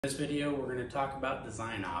In this video, we're going to talk about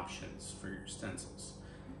design options for your stencils.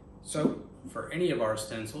 So for any of our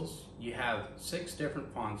stencils, you have 6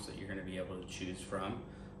 different fonts that you're going to be able to choose from.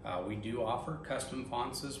 We do offer custom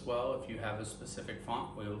fonts as well. If you have a specific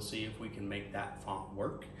font, we will see if we can make that font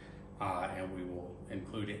work, and we will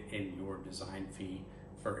include it in your design fee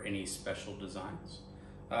for any special designs.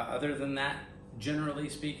 Other than that, generally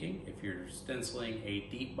speaking, if you're stenciling a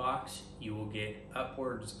deep box, you will get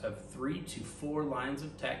upwards of 3 to 4 lines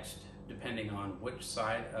of text, depending on which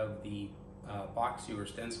side of the box you are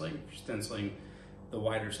stenciling. If you're stenciling the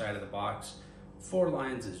wider side of the box, 4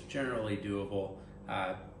 lines is generally doable,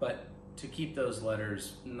 but to keep those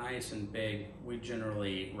letters nice and big, we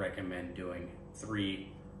generally recommend doing 3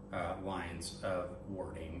 lines of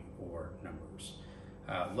wording or numbers.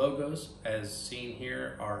 Logos, as seen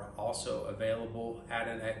here, are also available at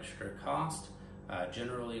an extra cost.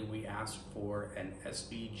 Generally, we ask for an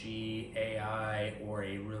SVG, AI, or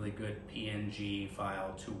a really good PNG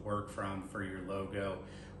file to work from for your logo.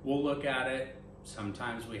 We'll look at it.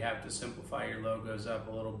 Sometimes we have to simplify your logos up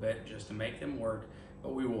a little bit just to make them work,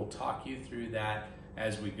 but we will talk you through that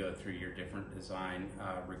as we go through your different design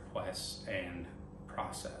requests and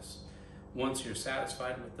process. Once you're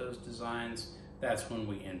satisfied with those designs, that's when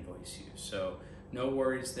we invoice you. So no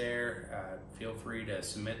worries there. Feel free to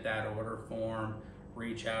submit that order form.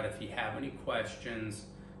 Reach out if you have any questions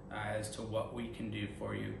as to what we can do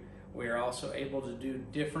for you. We are also able to do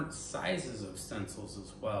different sizes of stencils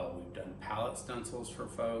as well. We've done palette stencils for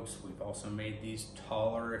folks. We've also made these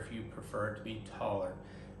taller if you prefer it to be taller.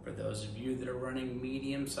 For those of you that are running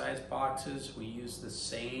medium-sized boxes, we use the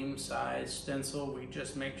same size stencil. We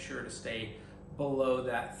just make sure to stay below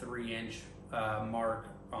that 3-inch mark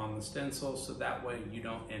on the stencil, so that way you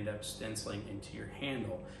don't end up stenciling into your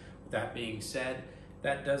handle. With that being said,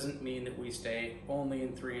 that doesn't mean that we stay only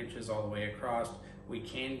in 3 inches all the way across. We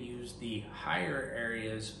can use the higher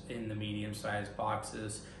areas in the medium-sized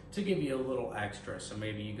boxes to give you a little extra. So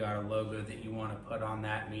maybe you got a logo that you want to put on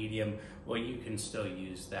that medium, well, you can still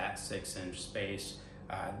use that 6-inch space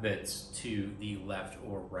that's to the left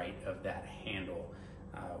or right of that handle.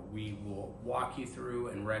 We will walk you through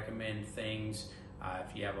and recommend things.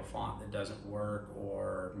 If you have a font that doesn't work,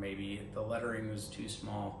 or maybe the lettering is too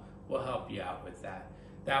small, we'll help you out with that.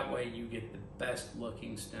 That way you get the best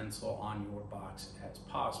looking stencil on your box as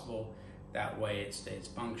possible. That way it stays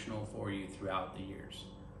functional for you throughout the years.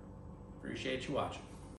 Appreciate you watching.